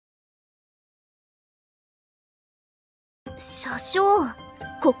車掌、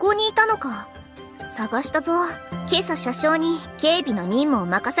ここにいたのか。探したぞ。今朝車掌に警備の任務を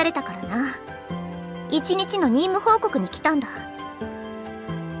任されたからな。一日の任務報告に来たんだ。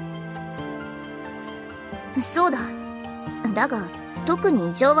そうだ。だが、特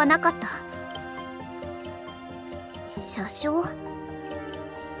に異常はなかった。車掌？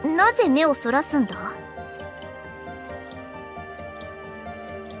なぜ目をそらすんだ？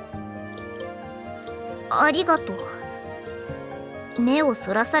ありがとう。目を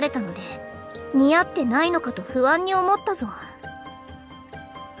そらされたので、似合ってないのかと不安に思ったぞ。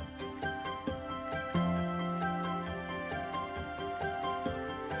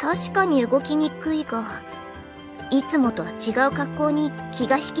確かに動きにくいが、いつもとは違う格好に気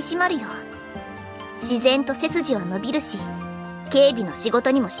が引き締まるよ。自然と背筋は伸びるし、警備の仕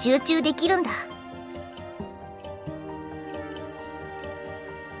事にも集中できるんだ。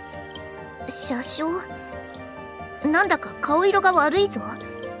車掌？なんだか顔色が悪いぞ。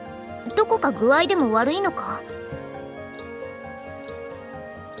どこか具合でも悪いのか？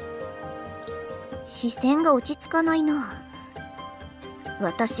視線が落ち着かないな。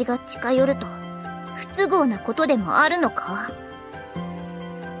私が近寄ると不都合なことでもあるのか？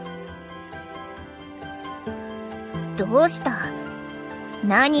どうした？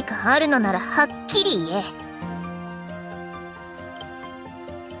何かあるのならはっきり言え。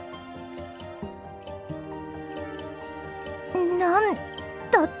なん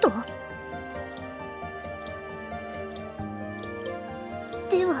だと？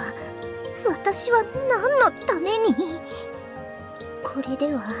では、私は何のために？これ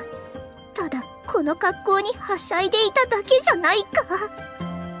では、ただこの格好にはしゃいでいただけじゃないか。